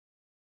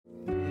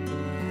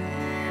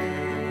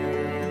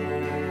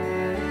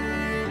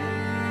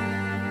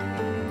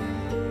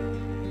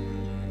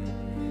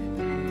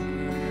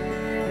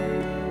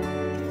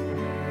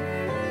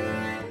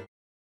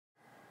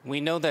We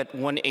know that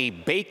when a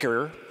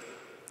baker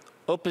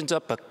opens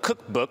up a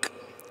cookbook,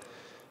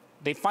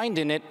 they find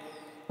in it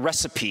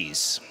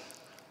recipes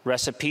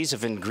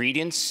of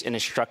ingredients and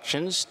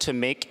instructions to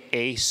make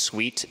a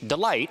sweet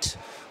delight,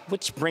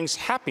 which brings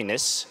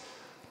happiness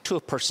to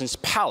a person's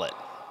palate.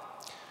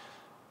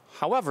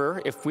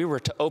 However, if we were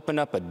to open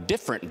up a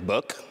different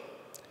book,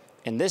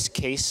 in this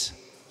case,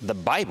 the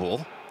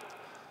Bible,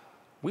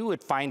 we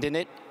would find in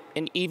it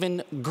an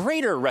even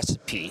greater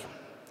recipe,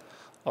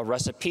 a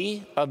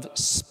recipe of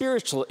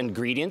spiritual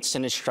ingredients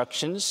and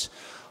instructions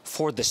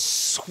for the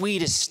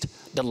sweetest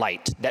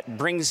delight that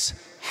brings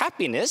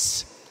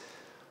happiness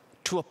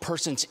to a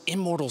person's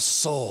immortal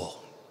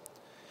soul.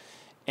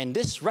 And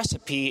this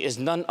recipe is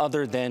none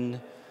other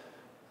than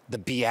the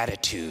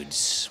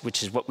Beatitudes,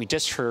 which is what we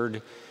just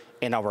heard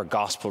in our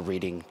gospel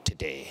reading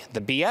today.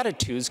 The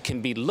Beatitudes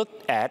can be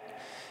looked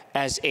at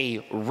as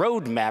a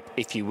roadmap,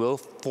 if you will,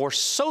 for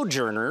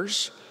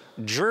sojourners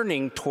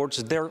journeying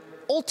towards their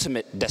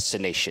ultimate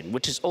destination,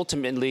 which is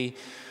ultimately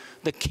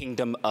the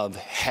kingdom of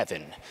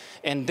heaven.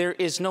 And there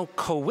is no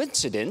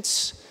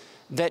coincidence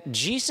that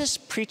Jesus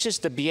preaches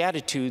the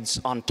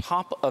Beatitudes on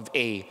top of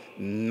a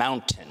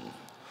mountain,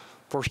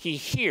 for he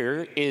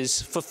here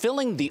is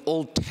fulfilling the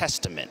Old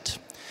Testament.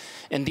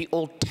 In the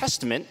Old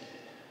Testament,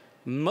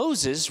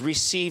 Moses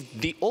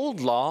received the old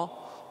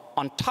law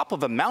on top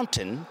of a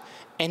mountain,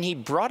 and he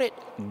brought it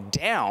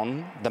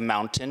down the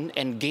mountain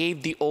and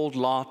gave the old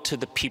law to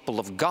the people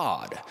of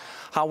God.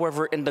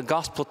 However, in the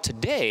gospel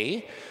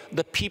today,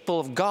 the people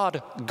of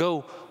God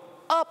go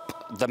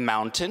up the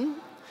mountain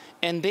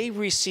and they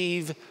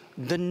receive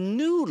the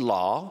new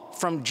law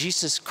from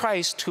Jesus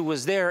Christ, who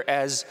was there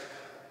as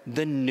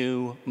the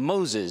new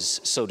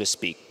Moses, so to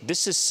speak.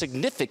 This is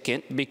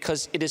significant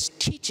because it is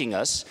teaching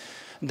us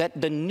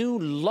that the new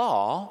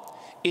law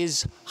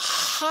is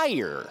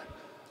higher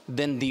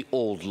than the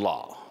old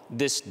law.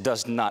 This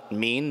does not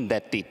mean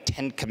that the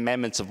 10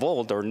 commandments of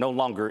old are no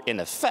longer in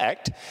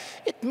effect.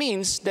 It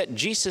means that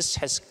Jesus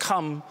has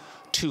come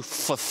to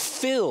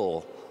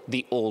fulfill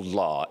the old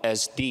law,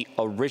 as the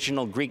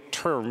original Greek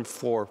term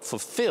for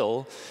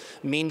fulfill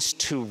means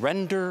to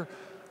render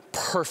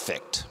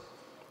perfect.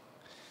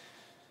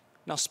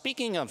 Now,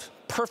 speaking of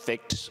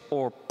perfect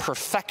or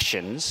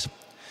perfections,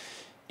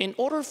 in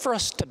order for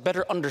us to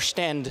better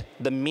understand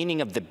the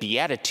meaning of the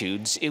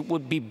Beatitudes, it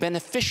would be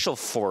beneficial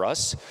for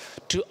us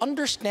to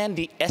understand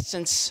the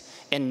essence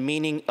and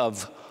meaning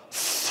of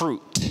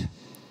fruit.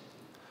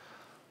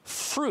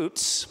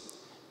 Fruits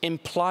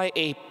imply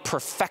a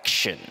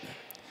perfection,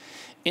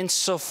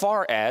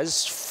 insofar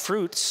as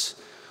fruits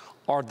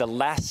are the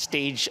last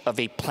stage of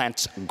a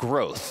plant's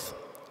growth.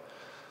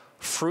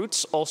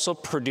 Fruits also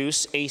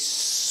produce a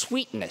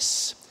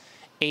sweetness,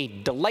 a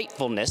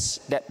delightfulness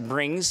that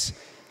brings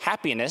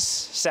happiness,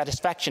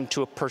 satisfaction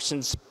to a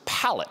person's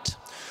palate.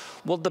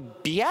 Well, the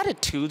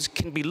Beatitudes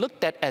can be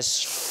looked at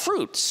as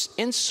fruits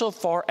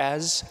insofar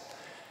as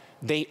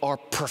they are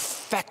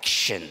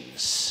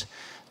perfections.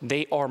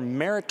 They are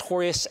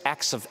meritorious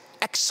acts of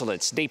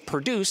excellence. They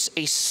produce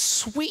a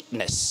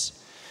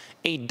sweetness,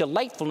 a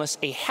delightfulness,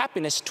 a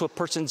happiness to a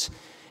person's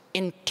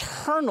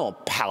internal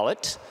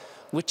palate,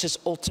 which is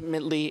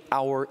ultimately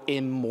our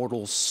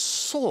immortal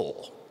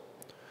soul.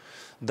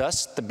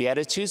 Thus, the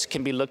Beatitudes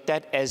can be looked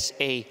at as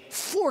a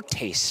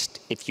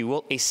foretaste, if you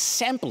will, a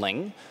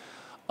sampling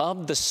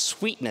of the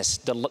sweetness,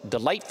 the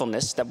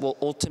delightfulness that will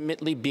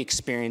ultimately be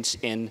experienced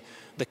in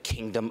the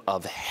kingdom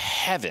of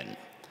heaven.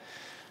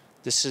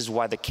 This is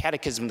why the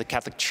Catechism of the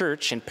Catholic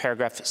Church in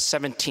paragraph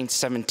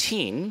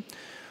 1717,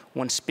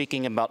 when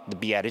speaking about the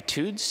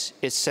Beatitudes,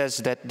 it says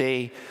that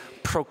they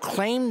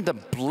proclaim the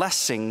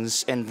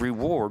blessings and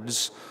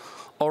rewards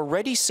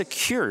already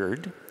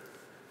secured,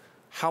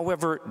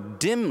 however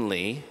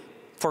dimly,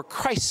 for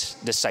Christ's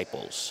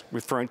disciples,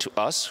 referring to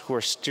us who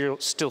are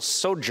still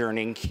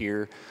sojourning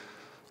here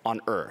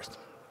on earth.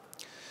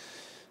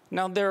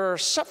 Now, there are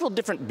several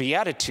different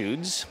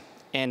Beatitudes,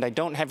 and I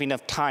don't have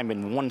enough time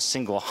in one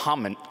single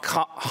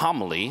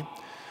homily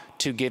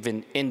to give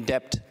an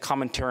in-depth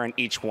commentary on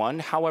each one.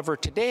 However,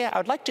 today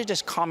I'd like to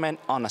just comment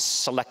on a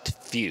select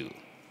few.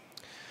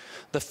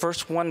 The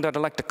first one that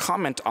I'd like to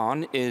comment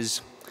on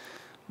is,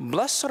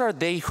 "Blessed are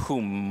they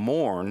who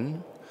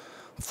mourn,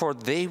 for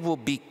they will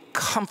be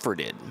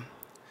comforted."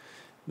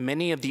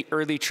 Many of the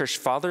early church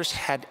fathers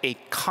had a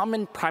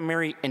common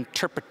primary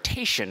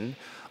interpretation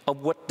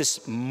of what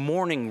this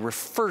mourning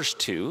refers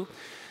to,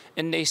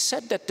 and they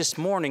said that this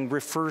mourning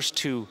refers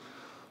to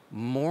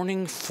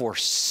mourning for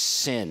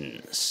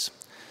sins.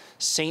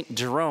 Saint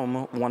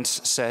Jerome once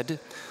said,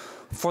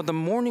 "For the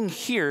mourning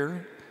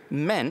here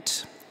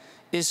meant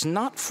is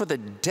not for the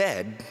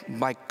dead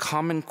by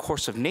common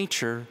course of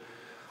nature,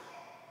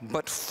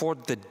 but for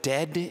the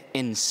dead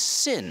in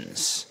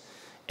sins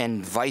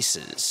and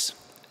vices."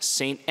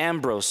 Saint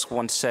Ambrose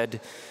once said,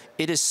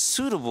 "It is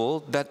suitable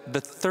that the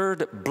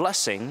third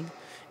blessing,"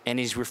 and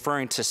he's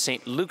referring to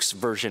St. Luke's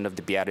version of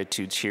the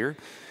Beatitudes here,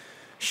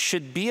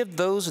 "should be of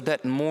those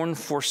that mourn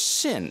for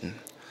sin,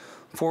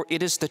 for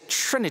it is the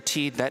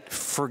Trinity that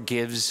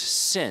forgives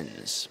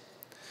sins."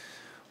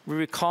 We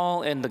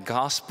recall in the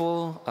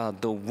gospel,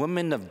 the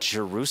women of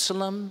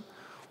Jerusalem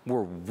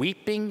were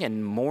weeping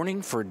and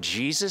mourning for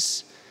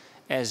Jesus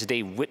as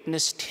they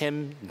witnessed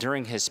him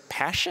during his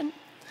passion.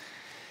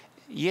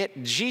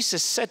 Yet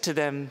Jesus said to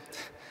them,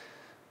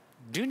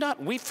 "Do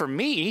not weep for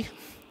me,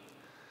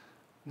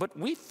 but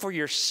weep for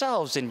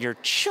yourselves and your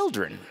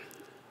children."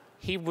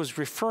 He was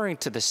referring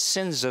to the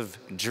sins of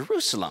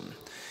Jerusalem,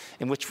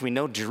 in which we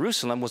know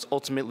Jerusalem was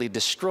ultimately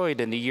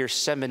destroyed in the year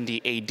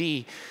 70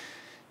 AD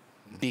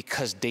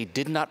because they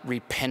did not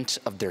repent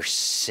of their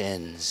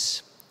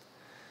sins.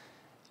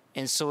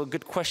 And so a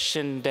good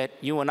question that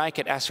you and I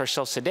could ask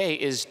ourselves today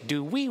is,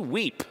 do we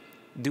weep?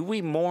 Do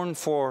we mourn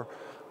for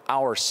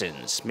our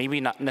sins?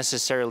 Maybe not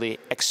necessarily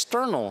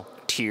external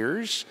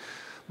tears,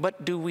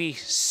 but do we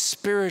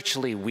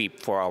spiritually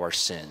weep for our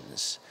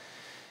sins?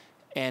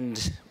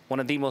 And one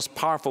of the most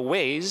powerful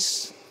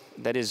ways,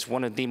 that is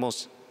one of the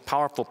most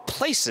powerful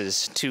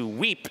places to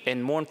weep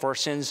and mourn for our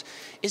sins,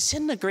 is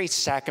in the great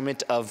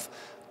sacrament of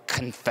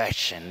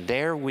confession.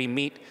 There we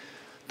meet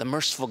the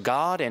merciful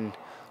God, and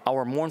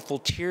our mournful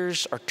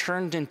tears are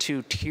turned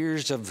into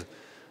tears of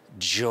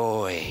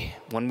joy.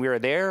 When we are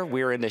there,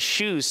 we are in the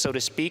shoes, so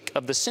to speak,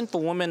 of the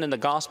sinful woman in the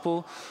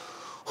gospel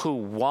who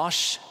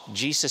washed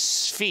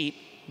Jesus' feet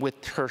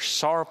with her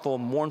sorrowful,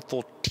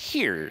 mournful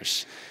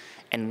tears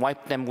and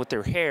wiped them with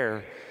her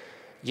hair.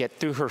 Yet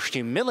through her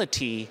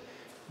humility,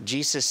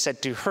 Jesus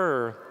said to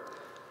her,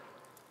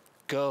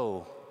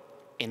 "Go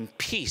in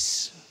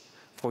peace,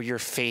 for your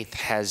faith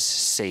has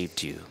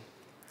saved you."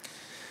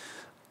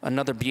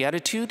 Another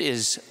beatitude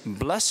is,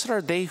 "Blessed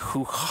are they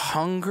who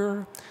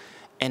hunger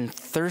and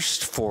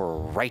thirst for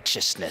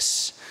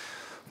righteousness,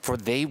 for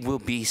they will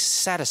be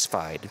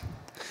satisfied."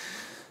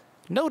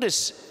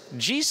 Notice,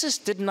 Jesus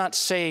did not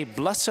say,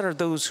 "Blessed are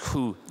those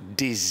who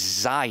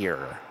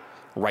desire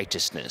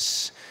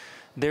righteousness."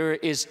 There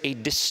is a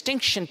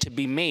distinction to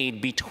be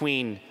made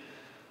between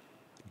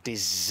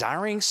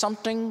desiring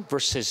something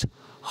versus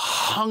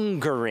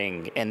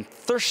hungering and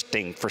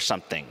thirsting for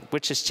something,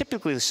 which is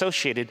typically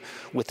associated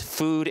with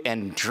food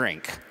and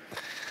drink.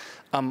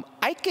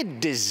 I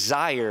could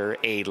desire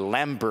a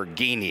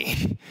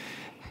Lamborghini,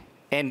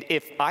 and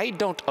if I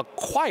don't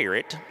acquire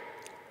it,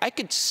 I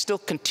could still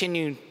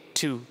continue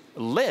to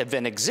live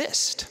and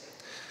exist.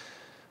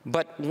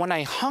 But when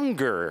I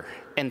hunger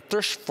and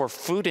thirst for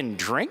food and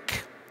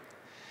drink,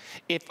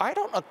 if I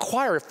don't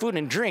acquire food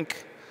and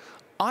drink,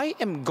 I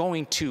am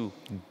going to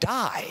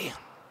die.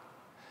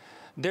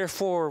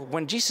 Therefore,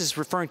 when Jesus is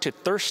referring to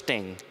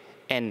thirsting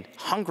and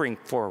hungering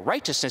for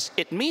righteousness,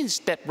 it means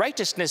that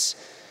righteousness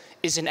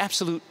is an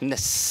absolute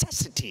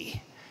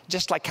necessity,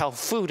 just like how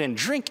food and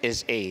drink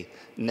is a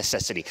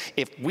necessity.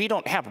 If we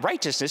don't have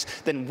righteousness,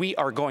 then we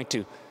are going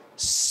to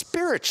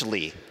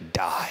spiritually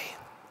die.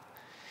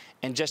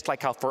 And just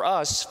like how for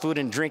us, food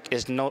and drink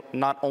is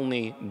not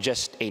only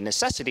just a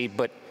necessity,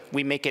 but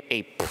we make it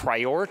a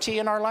priority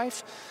in our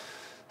life,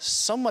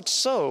 so much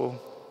so,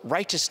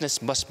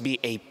 righteousness must be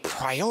a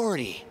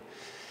priority.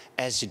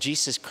 As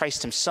Jesus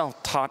Christ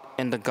himself taught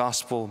in the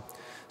gospel,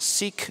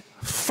 "Seek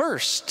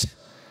first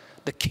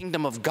the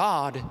kingdom of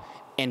God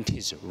and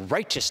his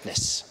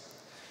righteousness,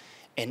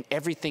 and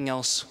everything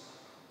else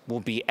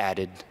will be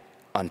added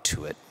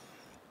unto it."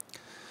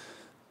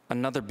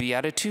 Another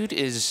beatitude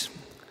is,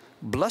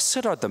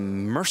 "Blessed are the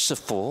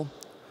merciful,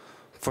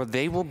 for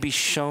they will be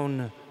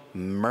shown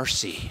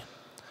mercy."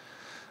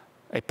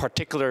 A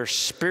particular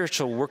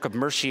spiritual work of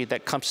mercy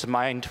that comes to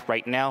mind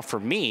right now for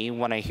me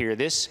when I hear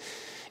this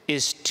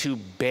is to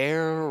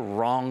bear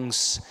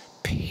wrongs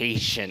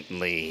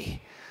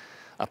patiently.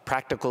 A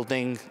practical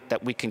thing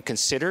that we can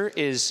consider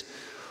is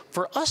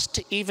for us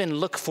to even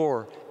look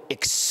for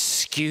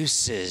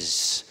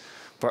excuses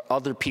for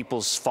other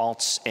people's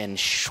faults and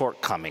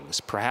shortcomings.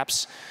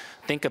 Perhaps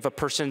think of a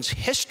person's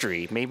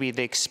history. Maybe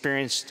they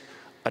experienced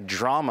a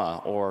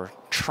drama or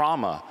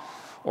trauma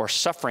or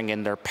suffering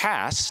in their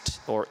past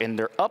or in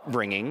their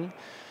upbringing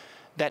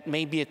that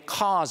may be a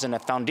cause and a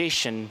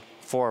foundation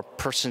for a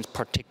person's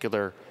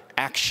particular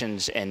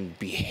actions and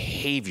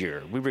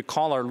behavior. We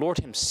recall our Lord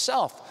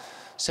himself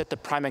set the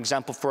prime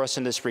example for us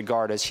in this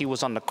regard. As he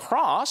was on the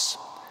cross,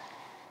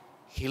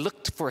 he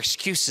looked for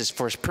excuses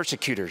for his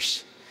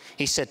persecutors.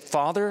 He said,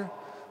 "Father,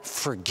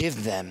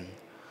 forgive them,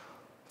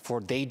 for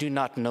they do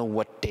not know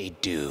what they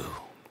do."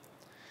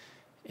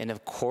 And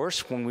of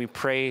course, when we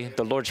pray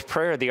the Lord's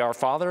Prayer, the Our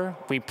Father,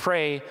 we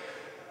pray,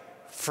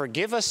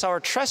 "Forgive us our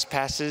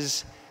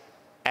trespasses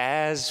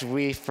as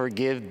we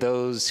forgive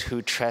those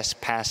who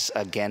trespass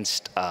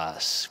against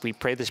us." We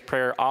pray this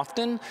prayer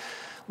often.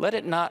 Let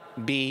it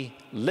not be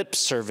lip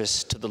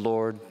service to the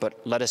Lord, but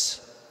let us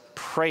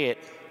pray it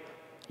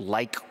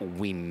like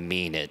we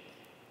mean it.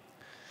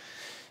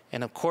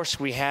 And of course,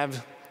 we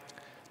have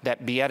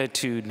that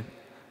beatitude,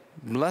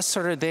 "Blessed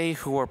are they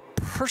who are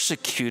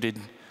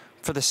persecuted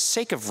for the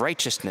sake of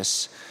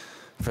righteousness,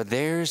 for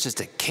theirs is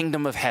the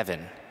kingdom of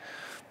heaven."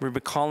 We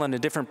recall in a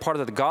different part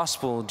of the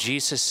gospel,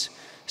 Jesus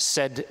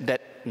said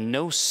that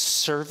no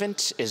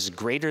servant is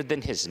greater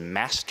than his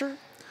master.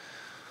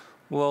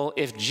 Well,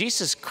 if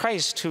Jesus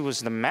Christ, who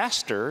was the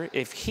master,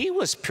 if he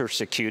was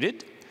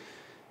persecuted,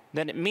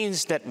 then it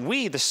means that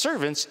we, the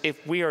servants,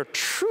 if we are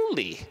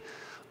truly,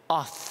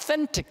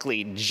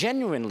 authentically,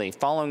 genuinely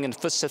following in the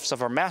footsteps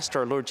of our master,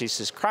 our Lord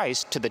Jesus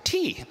Christ, to the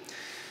T,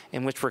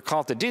 in which we're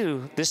called to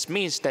do, this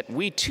means that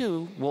we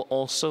too will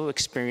also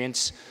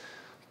experience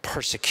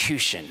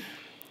persecution.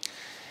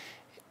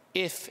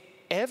 If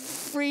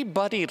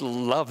everybody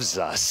loves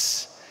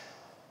us,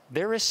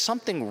 there is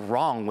something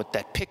wrong with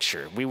that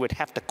picture. We would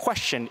have to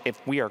question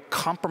if we are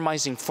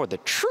compromising for the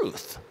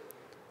truth.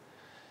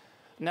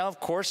 Now, of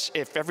course,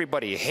 if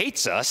everybody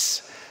hates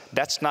us,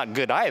 that's not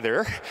good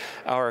either.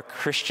 Our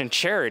Christian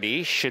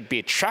charity should be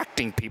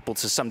attracting people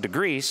to some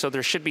degree, so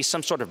there should be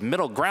some sort of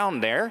middle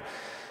ground there.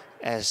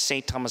 As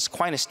St. Thomas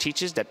Aquinas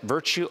teaches, that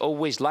virtue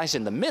always lies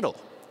in the middle,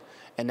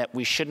 and that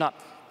we should not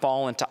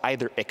fall into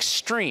either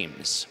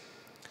extremes.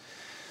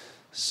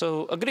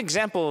 So a good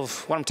example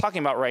of what I'm talking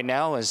about right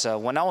now is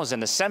when I was in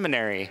the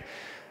seminary,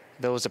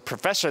 there was a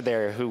professor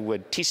there who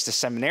would teach the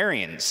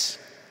seminarians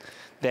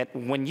that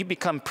when you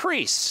become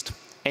priest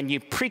and you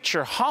preach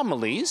your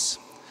homilies,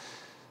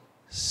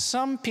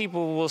 some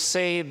people will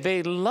say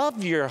they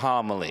love your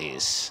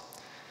homilies,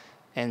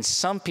 and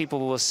some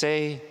people will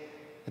say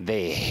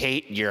they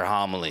hate your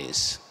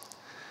homilies.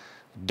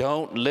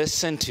 Don't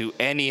listen to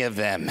any of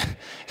them.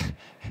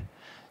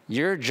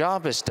 Your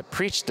job is to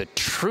preach the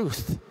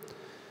truth,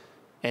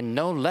 and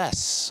no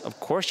less. Of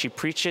course, you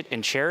preach it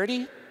in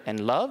charity and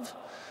love.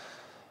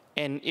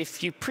 And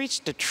if you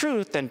preach the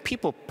truth and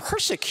people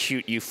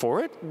persecute you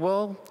for it,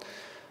 well,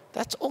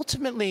 that's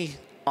ultimately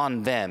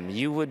on them.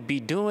 You would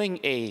be doing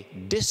a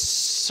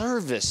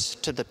disservice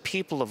to the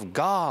people of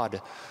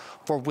God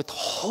for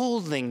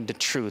withholding the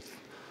truth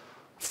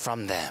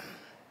from them.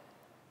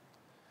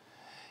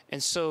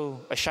 And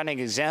so a shining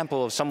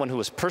example of someone who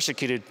was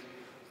persecuted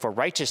for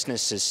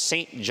righteousness is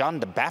St. John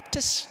the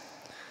Baptist.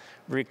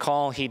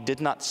 Recall, he did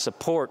not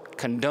support,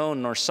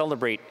 condone, nor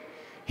celebrate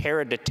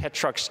Herod the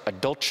Tetrarch's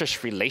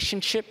adulterous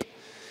relationship,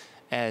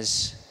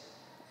 as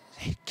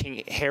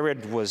King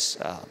Herod was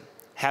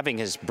having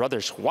his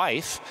brother's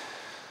wife.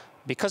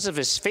 Because of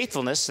his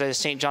faithfulness, that is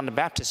St. John the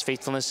Baptist's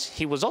faithfulness,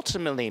 he was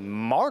ultimately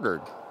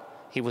martyred.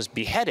 He was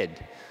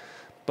beheaded.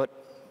 But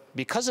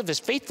because of his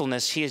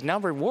faithfulness, he is now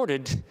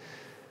rewarded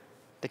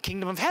the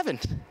kingdom of heaven.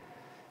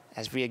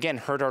 As we again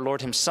heard our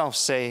Lord himself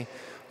say,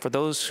 for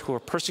those who are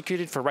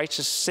persecuted for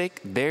righteousness'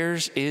 sake,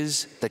 theirs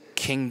is the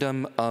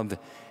kingdom of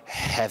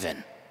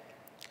heaven.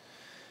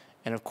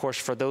 And of course,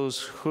 for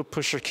those who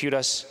persecute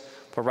us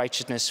for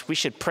righteousness, we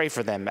should pray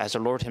for them, as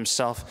our Lord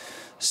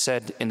himself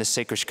said in the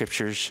sacred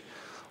scriptures,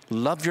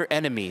 love your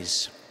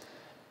enemies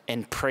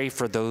and pray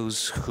for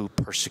those who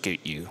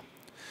persecute you.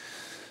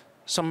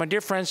 So my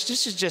dear friends,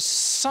 this is just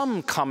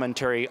some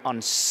commentary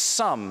on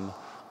some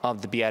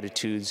of the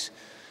Beatitudes.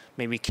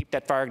 May we keep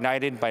that fire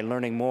ignited by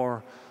learning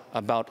more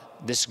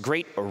about this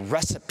great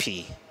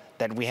recipe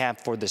that we have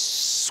for the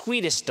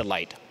sweetest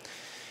delight.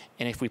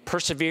 And if we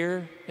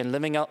persevere in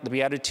living out the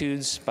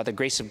Beatitudes by the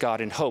grace of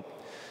God and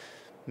hope,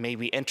 may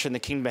we enter in the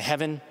kingdom of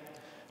heaven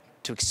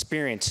to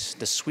experience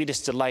the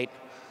sweetest delight,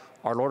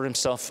 our Lord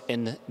himself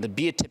in the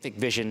beatific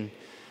vision,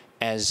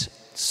 as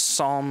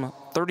Psalm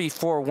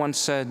 34:1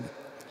 said,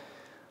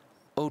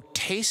 "O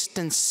taste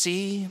and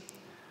see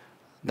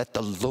that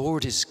the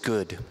Lord is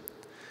good.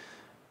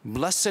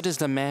 Blessed is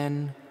the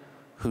man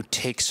who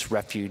takes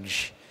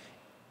refuge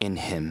in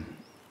him."